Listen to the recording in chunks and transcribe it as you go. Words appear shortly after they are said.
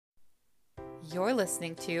You're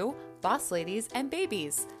listening to Boss Ladies and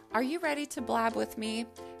Babies. Are you ready to blab with me?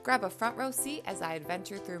 Grab a front row seat as I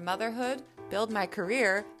adventure through motherhood, build my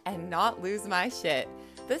career, and not lose my shit.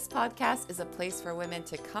 This podcast is a place for women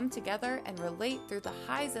to come together and relate through the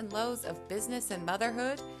highs and lows of business and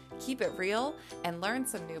motherhood, keep it real, and learn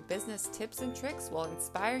some new business tips and tricks while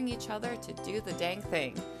inspiring each other to do the dang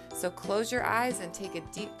thing. So close your eyes and take a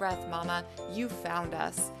deep breath, mama. You found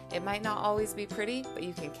us. It might not always be pretty, but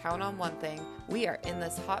you can count on one thing. We are in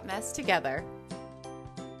this hot mess together.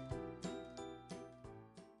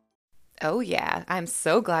 Oh yeah, I'm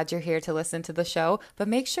so glad you're here to listen to the show, but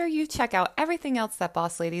make sure you check out everything else that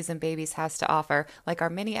Boss Ladies and Babies has to offer, like our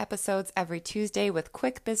mini episodes every Tuesday with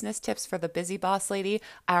quick business tips for the busy boss lady,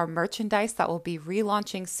 our merchandise that will be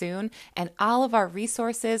relaunching soon, and all of our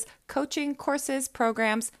resources, coaching, courses,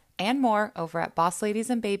 programs, and more over at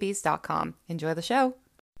bossladiesandbabies.com. Enjoy the show.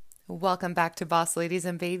 Welcome back to Boss Ladies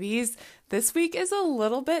and Babies. This week is a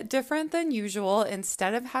little bit different than usual.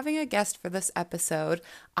 Instead of having a guest for this episode,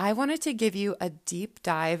 I wanted to give you a deep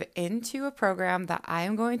dive into a program that I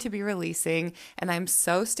am going to be releasing, and I'm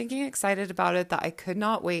so stinking excited about it that I could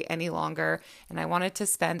not wait any longer, and I wanted to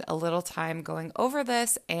spend a little time going over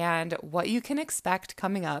this and what you can expect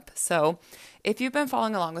coming up. So if you've been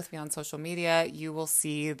following along with me on social media, you will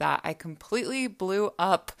see that I completely blew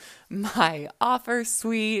up my offer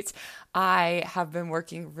suite. I have been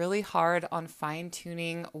working really hard on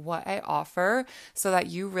fine-tuning what I offer so that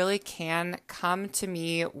you really can come to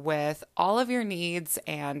me with all of your needs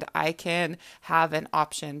and I can have an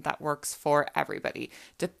option that works for everybody.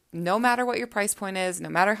 No matter what your price point is, no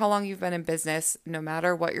matter how long you've been in business, no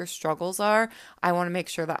matter what your struggles are, I want to make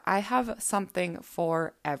sure that I have something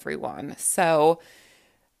for everyone. So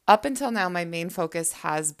up until now, my main focus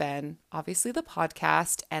has been obviously the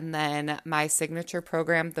podcast and then my signature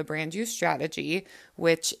program, the Brand You Strategy,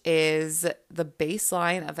 which is the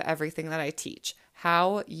baseline of everything that I teach.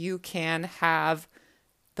 How you can have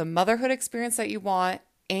the motherhood experience that you want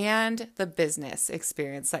and the business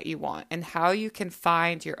experience that you want, and how you can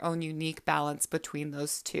find your own unique balance between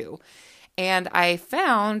those two. And I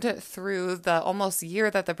found through the almost year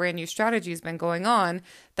that the Brand New Strategy has been going on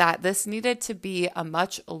that this needed to be a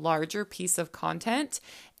much larger piece of content,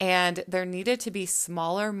 and there needed to be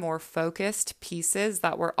smaller, more focused pieces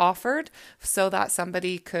that were offered so that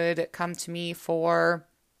somebody could come to me for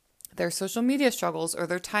their social media struggles or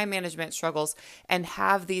their time management struggles and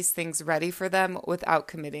have these things ready for them without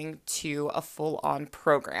committing to a full-on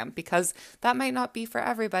program, because that might not be for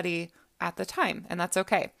everybody at the time, and that's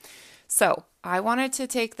okay. So I wanted to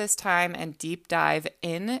take this time and deep dive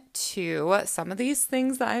into some of these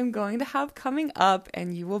things that I'm going to have coming up,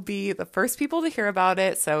 and you will be the first people to hear about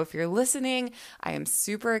it. So if you're listening, I am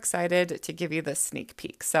super excited to give you this sneak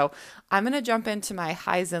peek. So I'm going to jump into my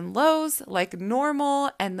highs and lows like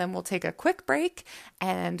normal, and then we'll take a quick break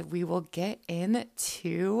and we will get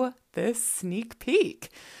into this sneak peek.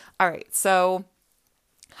 All right, so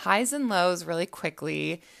highs and lows really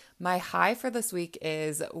quickly. My high for this week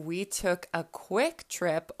is we took a quick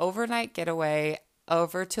trip, overnight getaway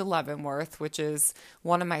over to Leavenworth, which is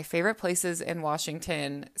one of my favorite places in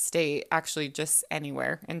Washington State, actually just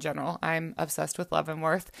anywhere in general. I'm obsessed with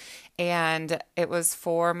Leavenworth. And it was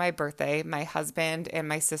for my birthday. My husband and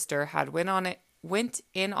my sister had went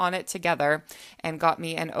in on it together and got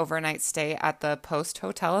me an overnight stay at the Post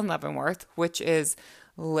Hotel in Leavenworth, which is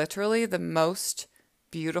literally the most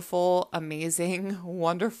beautiful, amazing,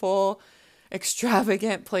 wonderful,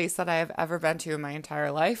 extravagant place that I have ever been to in my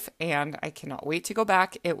entire life, and I cannot wait to go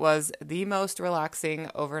back. It was the most relaxing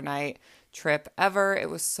overnight trip ever. It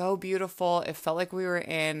was so beautiful. It felt like we were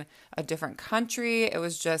in a different country. It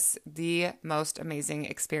was just the most amazing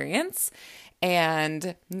experience.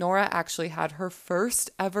 And Nora actually had her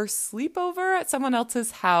first ever sleepover at someone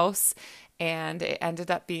else's house, and it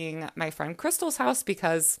ended up being my friend Crystal's house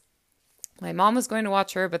because my mom was going to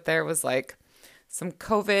watch her, but there was like some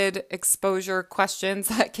COVID exposure questions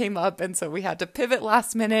that came up. And so we had to pivot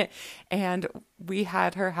last minute, and we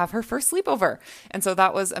had her have her first sleepover. And so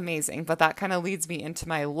that was amazing. But that kind of leads me into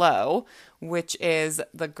my low, which is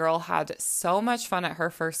the girl had so much fun at her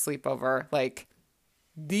first sleepover, like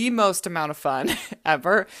the most amount of fun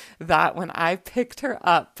ever, that when I picked her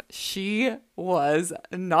up, she was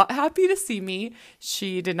not happy to see me.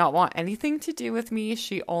 She did not want anything to do with me.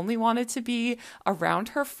 She only wanted to be around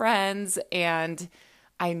her friends. And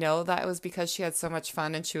I know that it was because she had so much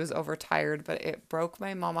fun and she was overtired, but it broke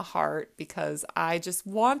my mama heart because I just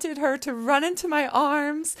wanted her to run into my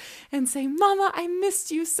arms and say, "Mama, I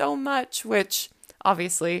missed you so much," which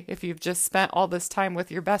obviously, if you've just spent all this time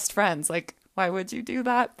with your best friends, like, why would you do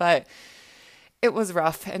that? But it was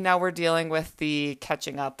rough. And now we're dealing with the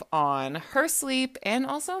catching up on her sleep and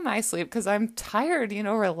also my sleep because I'm tired.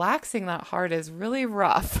 Relaxing that hard is really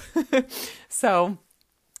rough. So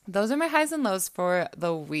those are my highs and lows for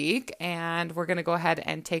the week. And we're going to go ahead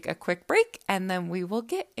and take a quick break and then we will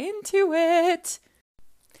get into it.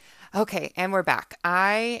 Okay, and we're back.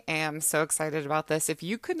 I am so excited about this. If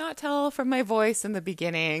you could not tell from my voice in the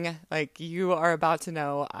beginning, like you are about to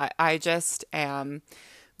know, I just am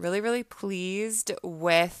really, really pleased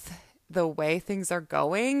with the way things are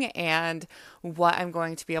going and what I'm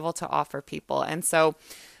going to be able to offer people. And so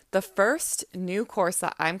the first new course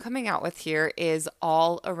that I'm coming out with here is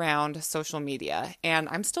all around social media. And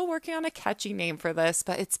I'm still working on a catchy name for this,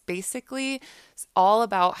 but it's basically all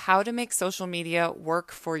about how to make social media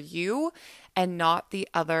work for you and not the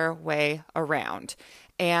other way around.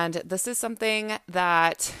 And this is something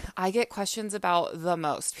that I get questions about the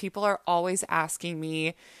most. People are always asking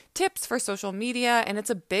me tips for social media, and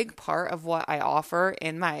it's a big part of what I offer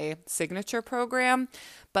in my signature program.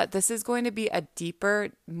 But this is going to be a deeper,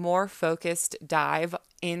 more focused dive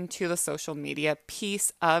into the social media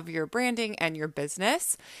piece of your branding and your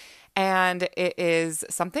business. And it is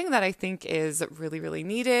something that I think is really, really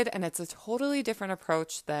needed. And it's a totally different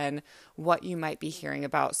approach than what you might be hearing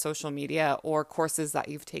about social media or courses that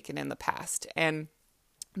you've taken in the past. And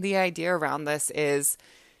the idea around this is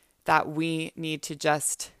that we need to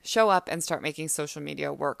just show up and start making social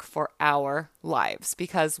media work for our lives,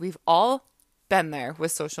 because we've all been there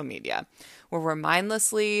with social media where we're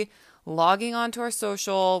mindlessly logging onto our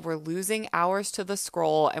social, we're losing hours to the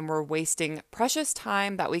scroll, and we're wasting precious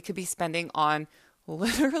time that we could be spending on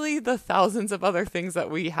literally the thousands of other things that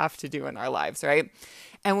we have to do in our lives, right?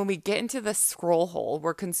 And when we get into the scroll hole,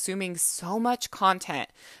 we're consuming so much content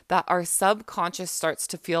that our subconscious starts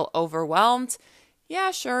to feel overwhelmed. Yeah,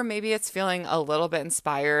 sure, maybe it's feeling a little bit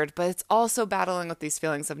inspired, but it's also battling with these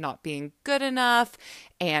feelings of not being good enough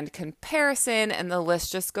and comparison, and the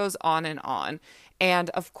list just goes on and on.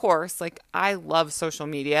 And of course, I love social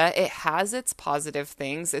media. It has its positive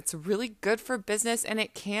things. It's really good for business and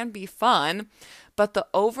it can be fun, but the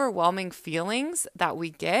overwhelming feelings that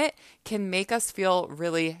we get can make us feel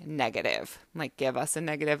really negative, give us a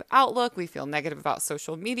negative outlook. We feel negative about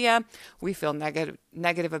social media. We feel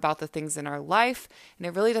negative about the things in our life, and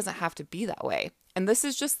it really doesn't have to be that way. And this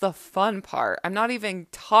is just the fun part. I'm not even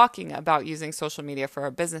talking about using social media for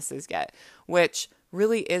our businesses yet, which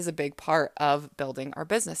really is a big part of building our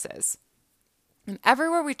businesses. And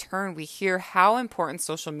everywhere we turn, we hear how important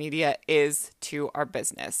social media is to our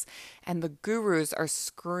business. And the gurus are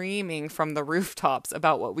screaming from the rooftops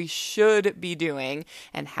about what we should be doing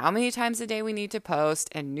and how many times a day we need to post,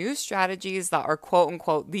 and new strategies that are quote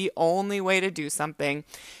unquote the only way to do something,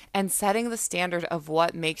 and setting the standard of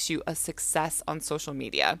what makes you a success on social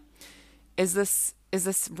media. Is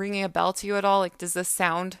this ringing a bell to you at all? Does this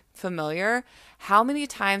sound familiar? How many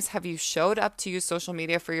times have you showed up to use social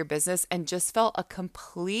media for your business and just felt a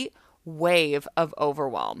complete wave of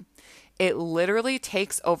overwhelm? It literally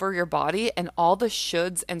takes over your body, and all the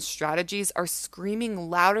shoulds and strategies are screaming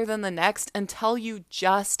louder than the next until you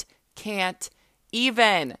just can't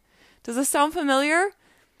even. Does this sound familiar?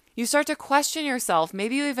 You start to question yourself.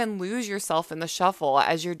 Maybe you even lose yourself in the shuffle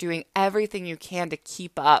as you're doing everything you can to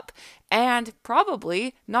keep up, and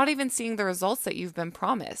probably not even seeing the results that you've been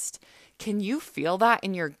promised. Can you feel that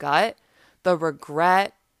in your gut? The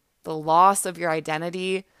regret, the loss of your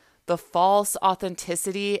identity, the false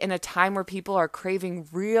authenticity in a time where people are craving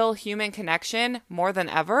real human connection more than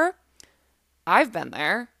ever? I've been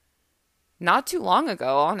there. Not too long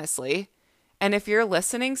ago, honestly. And if you're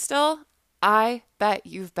listening still, I bet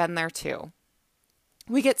you've been there too.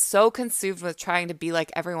 We get so consumed with trying to be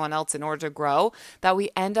like everyone else in order to grow that we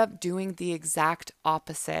end up doing the exact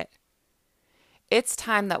opposite. It's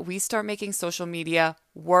time that we start making social media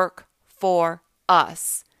work for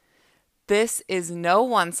us. This is no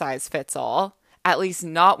one size fits all, at least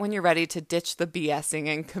not when you're ready to ditch the BSing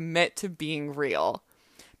and commit to being real.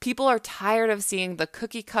 People are tired of seeing the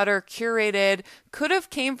cookie cutter, curated, could have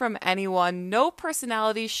came from anyone, no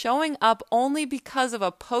personality showing up only because of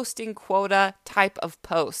a posting quota type of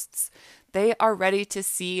posts. They are ready to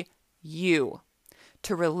see you,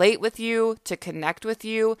 to relate with you, to connect with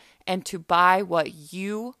you, and to buy what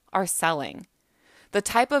you are selling. The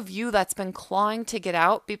type of you that's been clawing to get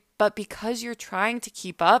out, but because you're trying to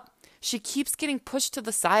keep up, she keeps getting pushed to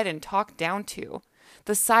the side and talked down to.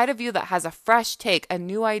 The side of you that has a fresh take, a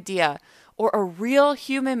new idea, or a real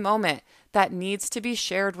human moment that needs to be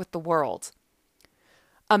shared with the world.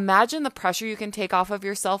 Imagine the pressure you can take off of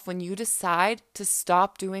yourself when you decide to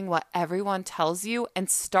stop doing what everyone tells you and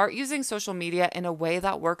start using social media in a way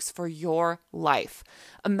that works for your life.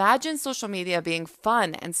 Imagine social media being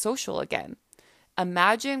fun and social again.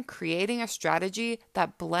 Imagine creating a strategy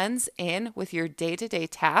that blends in with your day-to-day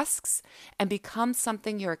tasks and becomes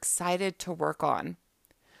something you're excited to work on.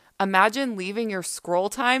 Imagine leaving your scroll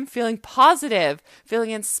time feeling positive,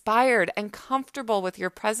 feeling inspired, and comfortable with your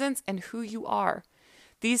presence and who you are.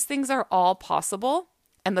 These things are all possible,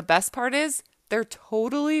 and the best part is they're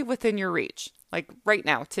totally within your reach, like right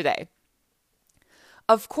now, today.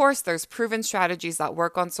 Of course, there's proven strategies that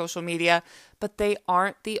work on social media, but they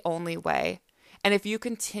aren't the only way. And if you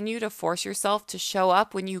continue to force yourself to show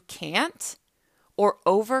up when you can't or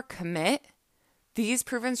overcommit, these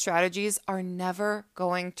proven strategies are never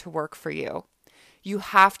going to work for you. You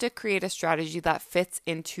have to create a strategy that fits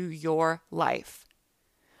into your life.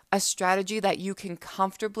 A strategy that you can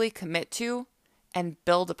comfortably commit to and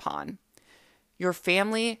build upon. Your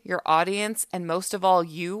family, your audience, and most of all,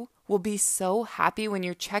 you will be so happy when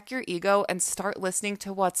you check your ego and start listening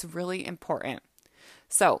to what's really important.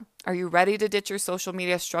 So, are you ready to ditch your social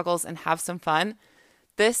media struggles and have some fun?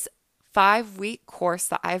 This 5-week course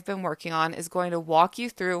that I've been working on is going to walk you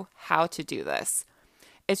through how to do this.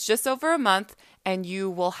 It's just over a month and you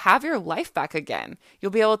will have your life back again.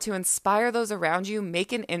 You'll be able to inspire those around you,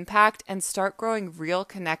 make an impact, and start growing real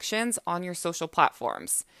connections on your social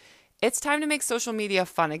platforms. It's time to make social media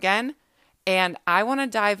fun again, and I want to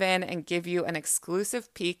dive in and give you an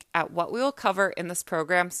exclusive peek at what we will cover in this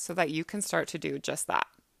program so that you can start to do just that.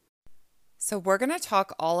 So we're going to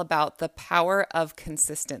talk all about the power of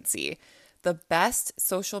consistency. The best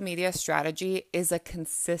social media strategy is a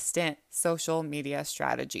consistent social media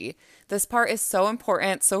strategy. This part is so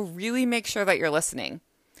important, so really make sure that you're listening.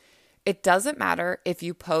 It doesn't matter if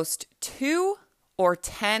you post 2 or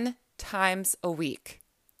 10 times a week.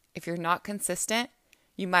 If you're not consistent,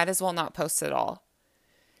 you might as well not post at all.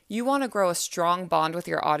 You want to grow a strong bond with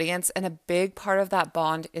your audience, and a big part of that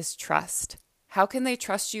bond is trust. How can they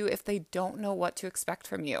trust you if they don't know what to expect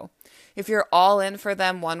from you? If you're all in for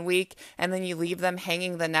them one week and then you leave them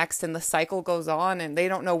hanging the next and the cycle goes on and they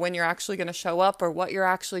don't know when you're actually going to show up or what you're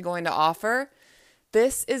actually going to offer,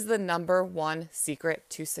 this is the number one secret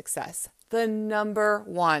to success. The number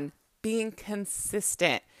one, being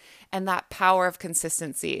consistent, and that power of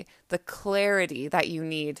consistency, the clarity that you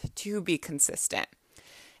need to be consistent.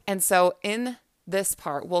 And so in this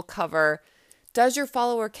part, we'll cover, does your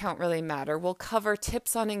follower count really matter? We'll cover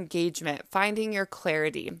tips on engagement, finding your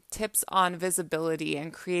clarity, tips on visibility,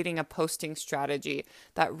 and creating a posting strategy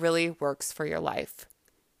that really works for your life.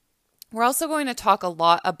 We're also going to talk a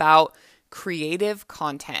lot about creative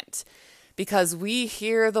content because we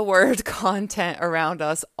hear the word content around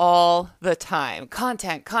us all the time.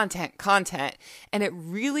 Content, content, content. And it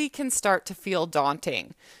really can start to feel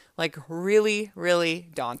daunting, like really, really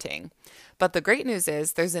daunting. But the great news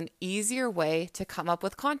is there's an easier way to come up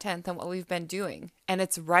with content than what we've been doing. And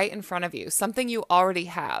it's right in front of you, something you already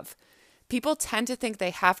have. People tend to think they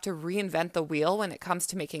have to reinvent the wheel when it comes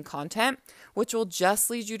to making content, which will just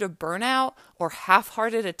lead you to burnout or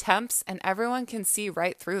half-hearted attempts, and everyone can see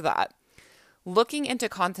right through that. Looking into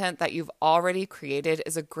content that you've already created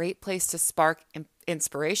is a great place to spark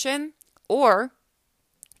inspiration or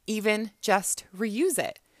even just reuse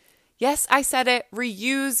it. Yes, I said it.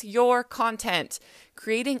 Reuse your content.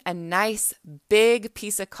 Creating a nice big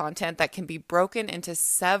piece of content that can be broken into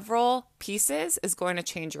several pieces is going to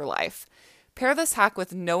change your life. Pair this hack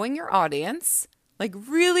with knowing your audience, like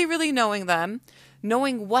really, really knowing them,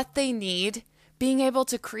 knowing what they need, being able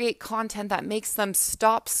to create content that makes them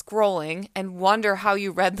stop scrolling and wonder how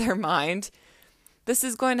you read their mind. This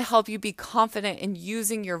is going to help you be confident in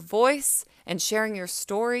using your voice and sharing your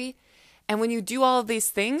story. And when you do all of these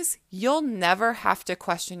things, you'll never have to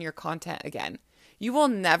question your content again. You will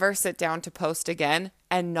never sit down to post again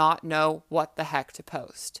and not know what the heck to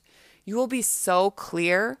post. You will be so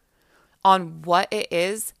clear on what it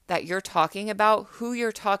is that you're talking about, who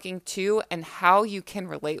you're talking to, and how you can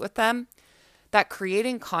relate with them, that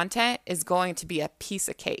creating content is going to be a piece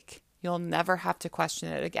of cake. You'll never have to question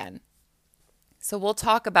it again. So we'll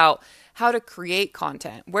talk about how to create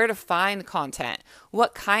content, where to find content,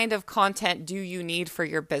 what kind of content do you need for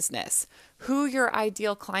your business, who your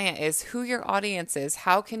ideal client is, who your audience is,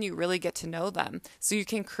 how can you really get to know them so you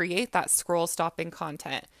can create that scroll-stopping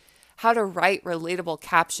content, how to write relatable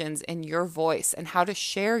captions in your voice, and how to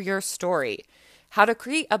share your story, how to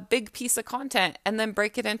create a big piece of content and then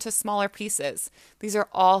break it into smaller pieces. These are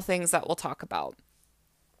all things that we'll talk about.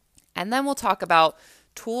 And then we'll talk about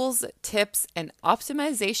tools, tips, and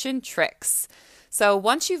optimization tricks. So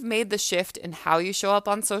once you've made the shift in how you show up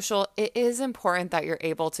on social, it is important that you're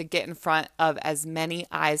able to get in front of as many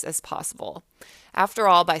eyes as possible. After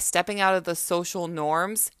all, by stepping out of the social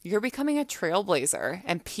norms, you're becoming a trailblazer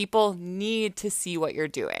and people need to see what you're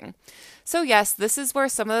doing. So yes, this is where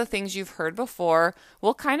some of the things you've heard before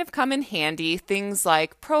will kind of come in handy. Things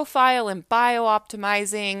like profile and bio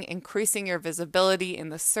optimizing, increasing your visibility in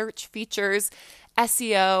the search features,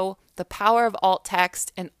 SEO, the power of alt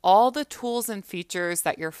text, and all the tools and features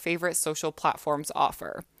that your favorite social platforms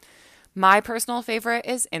offer. My personal favorite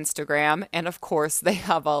is Instagram, and of course, they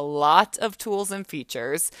have a lot of tools and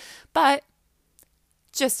features, but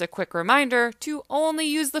just a quick reminder to only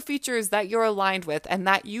use the features that you're aligned with and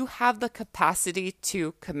that you have the capacity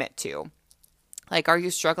to commit to. Like, are you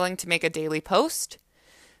struggling to make a daily post?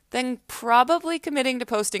 Then probably committing to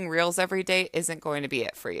posting reels every day isn't going to be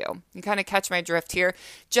it for you. You kind of catch my drift here.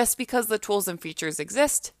 Just because the tools and features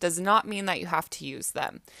exist does not mean that you have to use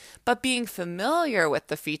them. But being familiar with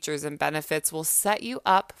the features and benefits will set you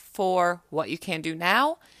up for what you can do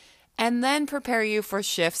now and then prepare you for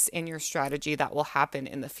shifts in your strategy that will happen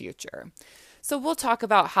in the future. So we'll talk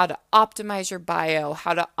about how to optimize your bio,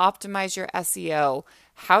 how to optimize your SEO,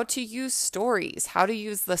 how to use stories, how to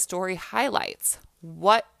use the story highlights.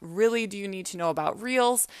 What really do you need to know about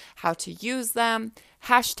Reels, how to use them,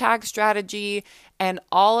 hashtag strategy, and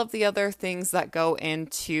all of the other things that go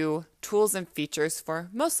into tools and features for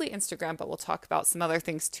mostly Instagram, but we'll talk about some other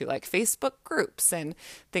things too, like Facebook groups and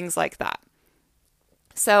things like that.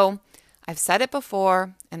 So I've said it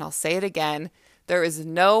before, and I'll say it again. There is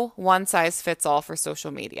no one size fits all for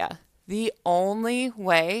social media. The only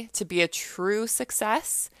way to be a true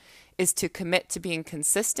success is to commit to being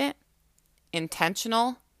consistent,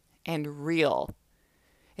 intentional, and real.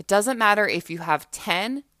 It doesn't matter if you have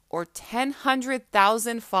 10 or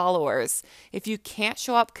 100,000 followers. If you can't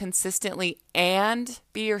show up consistently and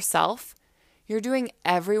be yourself, you're doing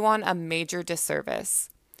everyone a major disservice.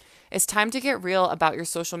 It's time to get real about your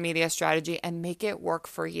social media strategy and make it work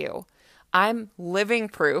for you. I'm living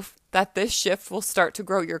proof that this shift will start to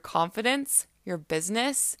grow your confidence, your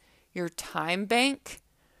business, your time bank.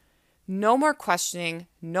 No more questioning,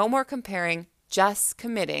 no more comparing, just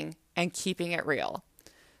committing and keeping it real.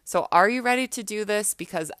 So are you ready to do this?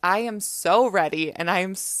 Because I am so ready and I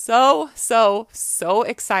am so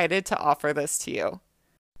excited to offer this to you.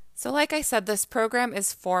 So like I said, this program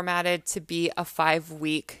is formatted to be a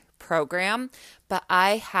 5-week program, but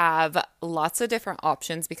I have lots of different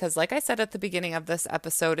options because like I said at the beginning of this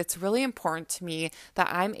episode, it's really important to me that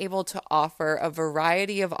I'm able to offer a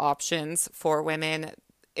variety of options for women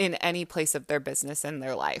in any place of their business in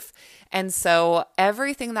their life. And so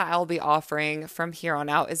everything that I'll be offering from here on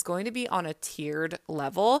out is going to be on a tiered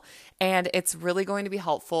level, and it's really going to be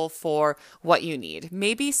helpful for what you need.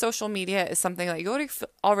 Maybe social media is something that you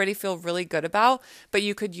already feel really good about, but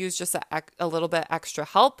you could use just a little bit extra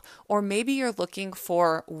help, or maybe you're looking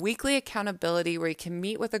for weekly accountability where you can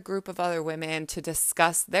meet with a group of other women to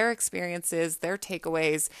discuss their experiences, their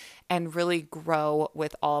takeaways, and really grow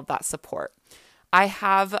with all of that support. I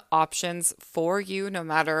have options for you no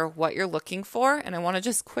matter what you're looking for, and I want to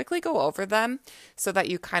just quickly go over them so that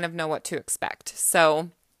you kind of know what to expect. So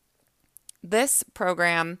this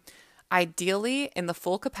program, ideally in the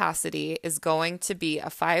full capacity, is going to be a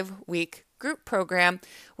 5-week group program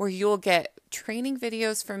where you will get training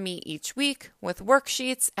videos from me each week with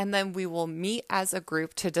worksheets, and then we will meet as a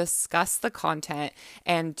group to discuss the content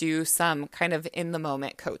and do some kind of in the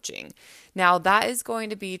moment coaching. Now that is going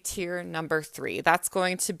to be tier number 3. That's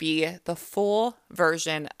going to be the full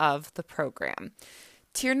version of the program.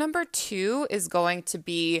 Tier number 2 is going to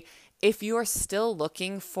be if you are still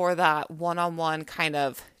looking for that one-on-one kind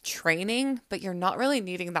of training, but you're not really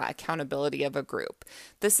needing that accountability of a group.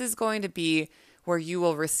 This is going to be where you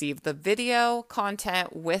will receive the video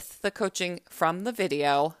content with the coaching from the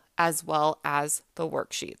video as well as the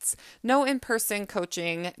worksheets. No in-person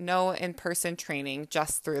coaching, no in-person training,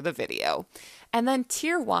 just through the video. And then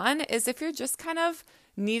tier 1 is if you're just kind of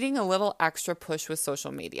needing a little extra push with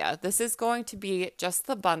social media. This is going to be just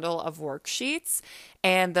the bundle of worksheets,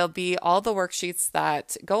 and there'll be all the worksheets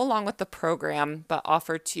that go along with the program, but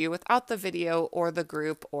offered to you without the video or the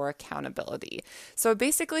group or accountability. So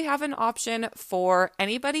basically have an option for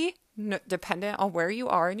anybody, dependent on where you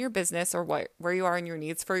are in your business or where you are in your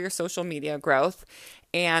needs for your social media growth.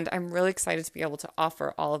 And I'm really excited to be able to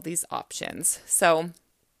offer all of these options. So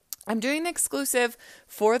I'm doing an exclusive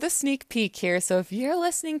for the sneak peek here. So if you're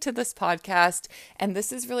listening to this podcast and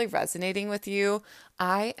this is really resonating with you,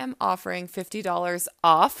 I am offering $50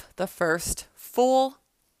 off the first full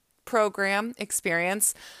program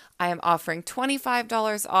experience. I am offering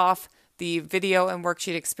 $25 off the video and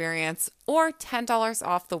worksheet experience, or $10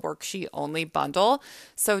 off the worksheet only bundle.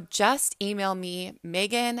 So just email me,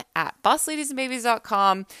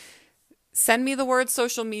 Megan@bossladiesandbabies.com. Send me the word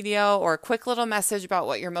social media or a quick little message about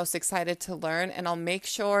what you're most excited to learn, and I'll make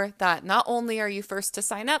sure that not only are you first to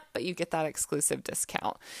sign up, but you get that exclusive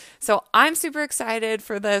discount. So I'm super excited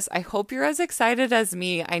for this. I hope you're as excited as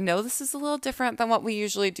me. I know this is a little different than what we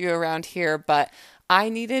usually do around here, but I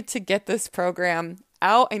needed to get this program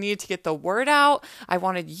out. I needed to get the word out. I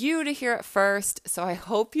wanted you to hear it first. So I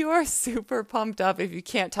hope you are super pumped up. If you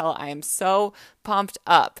can't tell, I am so pumped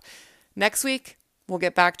up. Next week, we'll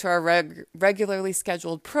get back to our regularly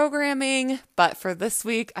scheduled programming, but for this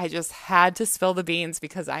week, I just had to spill the beans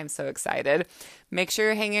because I'm so excited. Make sure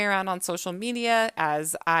you're hanging around on social media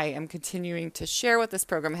as I am continuing to share what this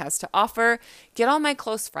program has to offer. Get on my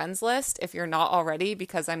close friends list if you're not already,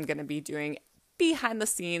 because I'm going to be doing behind the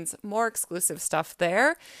scenes, more exclusive stuff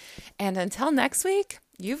there. And until next week,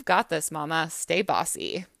 you've got this, mama. Stay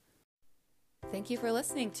bossy. Thank you for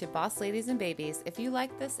listening to Boss Ladies and Babies. If you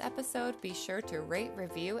liked this episode, be sure to rate,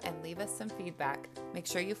 review, and leave us some feedback. Make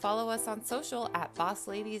sure you follow us on social at Boss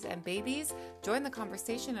Ladies and Babies, join the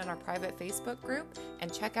conversation in our private Facebook group,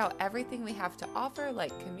 and check out everything we have to offer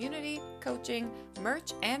like community, coaching,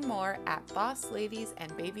 merch, and more at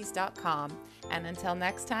bossladiesandbabies.com. And until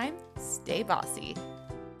next time, stay bossy.